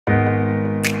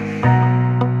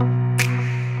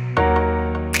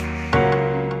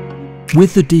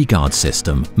With the dguard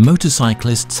system,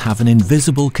 motorcyclists have an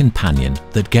invisible companion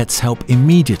that gets help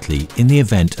immediately in the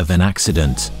event of an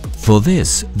accident. For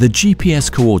this, the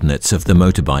GPS coordinates of the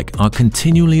motorbike are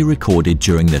continually recorded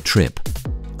during the trip.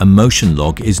 A motion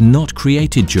log is not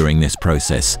created during this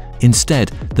process. Instead,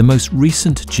 the most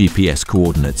recent GPS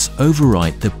coordinates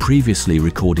overwrite the previously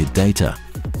recorded data.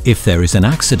 If there is an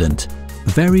accident,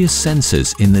 various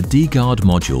sensors in the dguard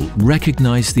module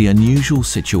recognize the unusual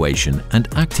situation and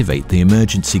activate the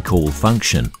emergency call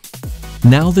function.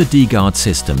 Now the dguard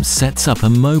system sets up a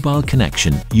mobile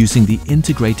connection using the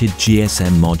integrated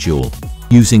GSM module.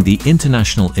 Using the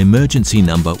international emergency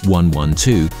number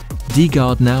 112,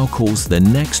 dguard now calls the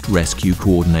next rescue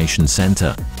coordination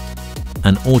center.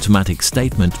 An automatic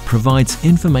statement provides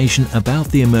information about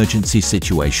the emergency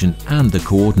situation and the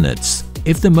coordinates.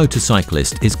 If the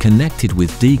motorcyclist is connected with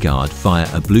dguard via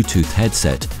a Bluetooth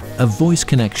headset, a voice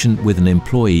connection with an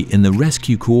employee in the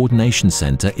Rescue Coordination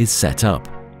Center is set up.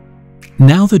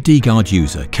 Now the dguard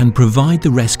user can provide the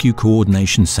Rescue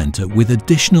Coordination Center with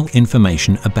additional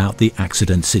information about the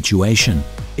accident situation.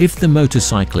 If the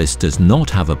motorcyclist does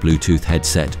not have a Bluetooth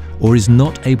headset or is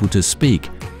not able to speak,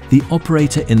 the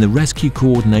operator in the Rescue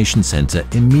Coordination Center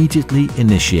immediately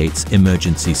initiates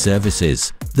emergency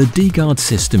services. The dguard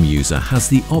system user has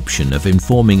the option of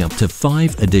informing up to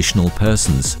 5 additional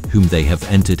persons whom they have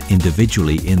entered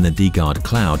individually in the dguard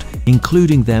cloud,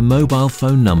 including their mobile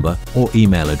phone number or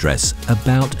email address,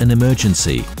 about an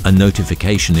emergency. A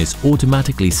notification is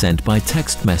automatically sent by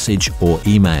text message or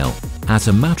email. As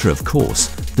a matter of course,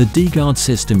 the dguard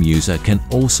system user can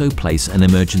also place an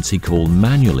emergency call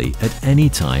manually at any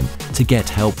time to get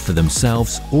help for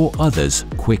themselves or others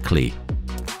quickly.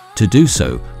 To do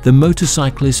so, the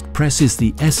motorcyclist presses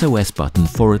the SOS button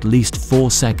for at least 4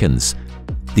 seconds.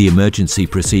 The emergency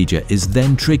procedure is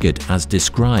then triggered as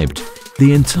described.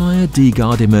 The entire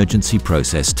dguard emergency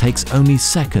process takes only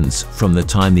seconds from the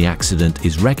time the accident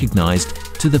is recognized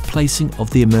to the placing of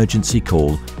the emergency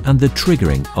call and the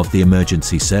triggering of the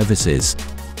emergency services.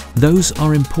 Those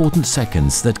are important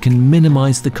seconds that can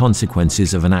minimize the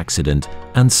consequences of an accident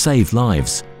and save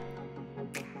lives.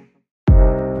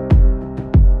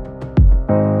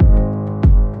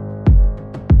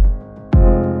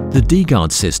 The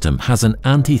dguard system has an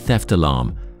anti-theft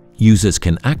alarm. Users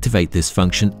can activate this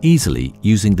function easily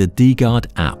using the dguard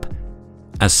app.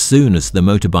 As soon as the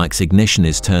motorbike's ignition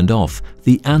is turned off,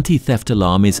 the anti-theft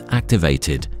alarm is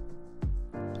activated.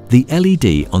 The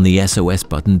LED on the SOS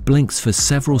button blinks for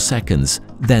several seconds,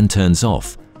 then turns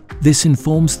off. This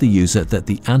informs the user that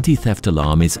the anti-theft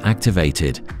alarm is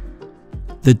activated.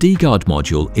 The dguard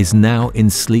module is now in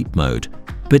sleep mode,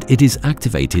 but it is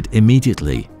activated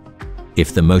immediately.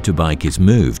 If the motorbike is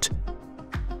moved,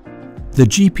 the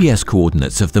GPS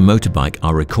coordinates of the motorbike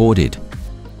are recorded.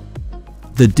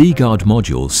 The dguard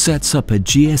module sets up a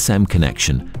GSM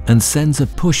connection and sends a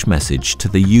push message to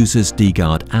the user's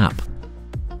dguard app.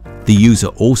 The user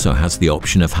also has the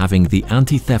option of having the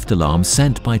anti-theft alarm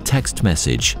sent by text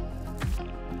message.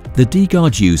 The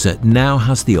dguard user now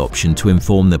has the option to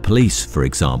inform the police, for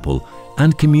example,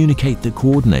 and communicate the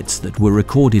coordinates that were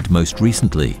recorded most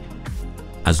recently.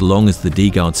 As long as the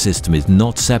dguard system is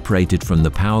not separated from the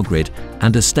power grid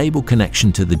and a stable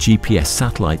connection to the GPS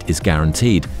satellite is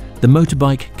guaranteed, the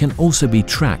motorbike can also be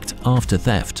tracked after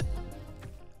theft.